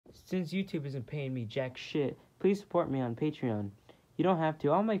Since YouTube isn't paying me jack shit, please support me on Patreon. You don't have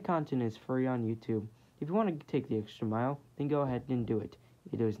to. All my content is free on YouTube. If you want to take the extra mile, then go ahead and do it.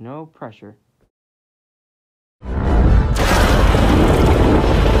 There is no pressure. I'm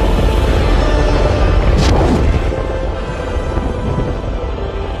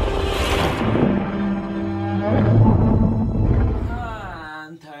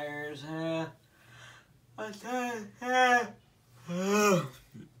tired. I'm tired.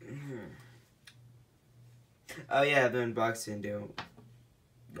 Oh yeah, I've been unboxing the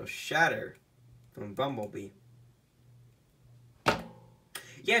Shatter from Bumblebee.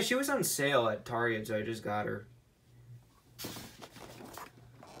 Yeah, she was on sale at Target, so I just got her.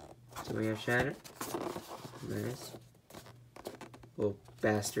 So we have Shatter. Nice. Little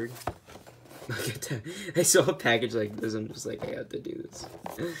bastard. Look at that. I saw a package like this, I'm just like, I have to do this.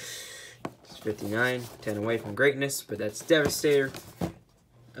 It's 59, 10 away from greatness, but that's Devastator.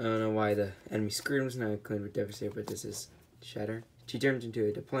 I don't know why the enemy screams not included with Devastator, but this is Shatter. She turns into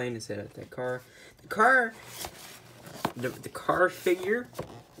a plane instead of that car. The car figure,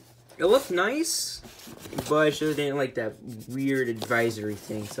 it looked nice, but I sure didn't like that weird advisory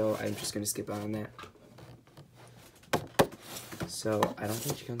thing, so I'm just gonna skip out on that. So I don't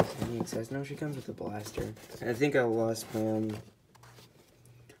think she comes with any accessories. No, she comes with a blaster. I think I lost my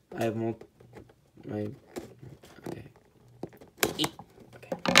I have okay.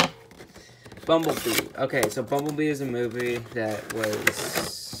 Bumblebee. Okay, so Bumblebee is a movie that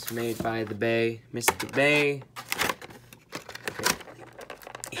was made by the Bay, Mr. Bay.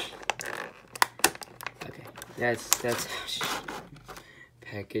 Okay, that's how she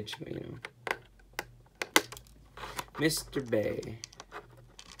package, you know. Mr. Bay.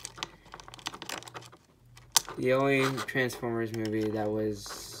 The only Transformers movie that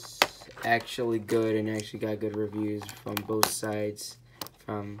was actually good and actually got good reviews from both sides,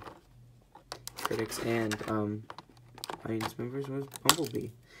 from critics and audience members, was Bumblebee.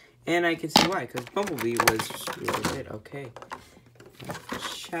 And I can see why, because Bumblebee was really good. Okay.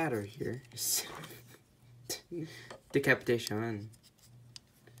 Shatter here. Decapitation.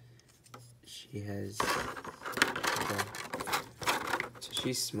 She has... Okay. So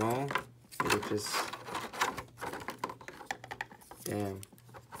she's small, which is... Damn.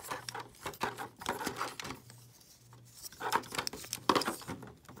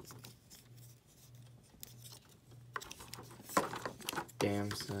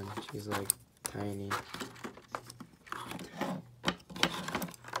 Damn, son. She's like tiny.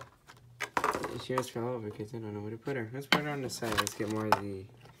 She just fell over because I don't know where to put her. Let's put her on the side. Let's get more of the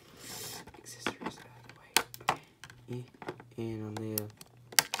accessories out of the way. Okay. And on the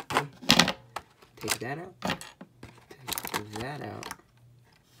take that out. Take that out.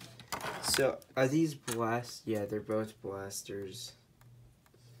 So are these blast? Yeah, they're both blasters.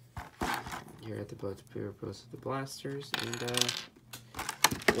 Here at the both of the blasters, and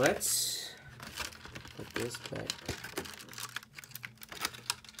let's put this back.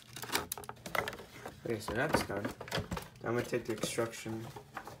 Okay, so that's done. I'm gonna take the construction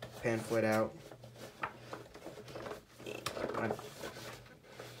pamphlet out.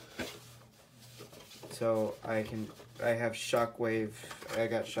 So I have Shockwave. I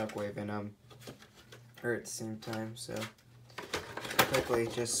got Shockwave and her at the same time. So quickly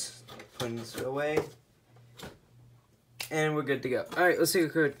just putting this away. And we're good to go. Alright, let's take a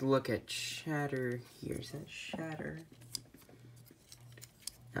quick look at Shatter here. Is that Shatter?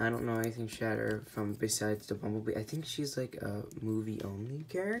 I don't know anything Shatter from besides the Bumblebee. I think she's like a movie-only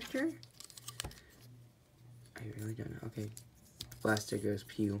character. I really don't know. Okay. Blaster goes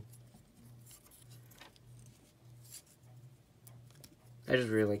pew. I just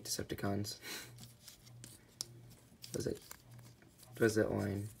really like Decepticons. Was that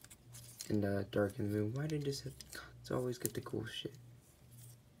line in the Dark in the Moon? Why did Decepticons always get the cool shit?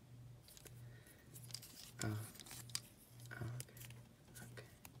 Okay.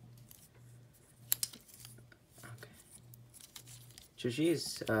 So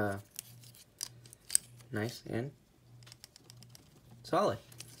she's nice and solid.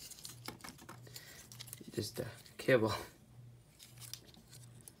 Just kibble.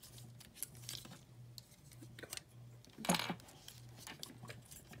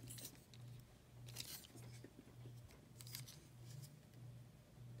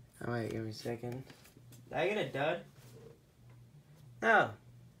 Alright, give me a second. Did I get a dud? No.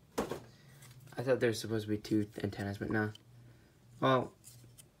 I thought there was supposed to be 2 antennas, but no. Well,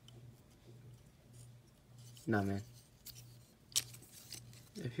 no, man.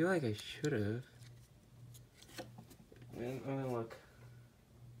 I feel like I should have. Let me look.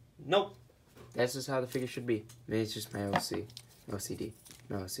 Nope. That's just how the figure should be. Maybe it's just my OCD.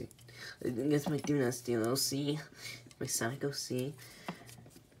 No OC. I guess my Do Not Steal OC. My Sonic OC.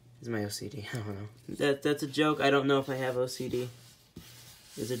 Is my OCD. I don't know. That's a joke. I don't know if I have OCD.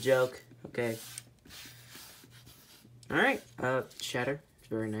 It's a joke. Okay. Alright. Shatter. It's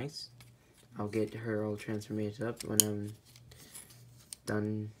very nice. I'll get her all transformed up when I'm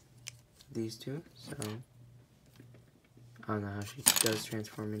done these two. So I don't know how she does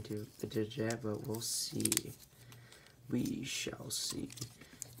transform into the Digit, but we'll see. We shall see.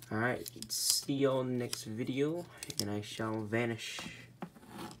 Alright, see y'all next video, and I shall vanish.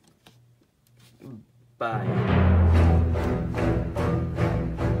 Bye.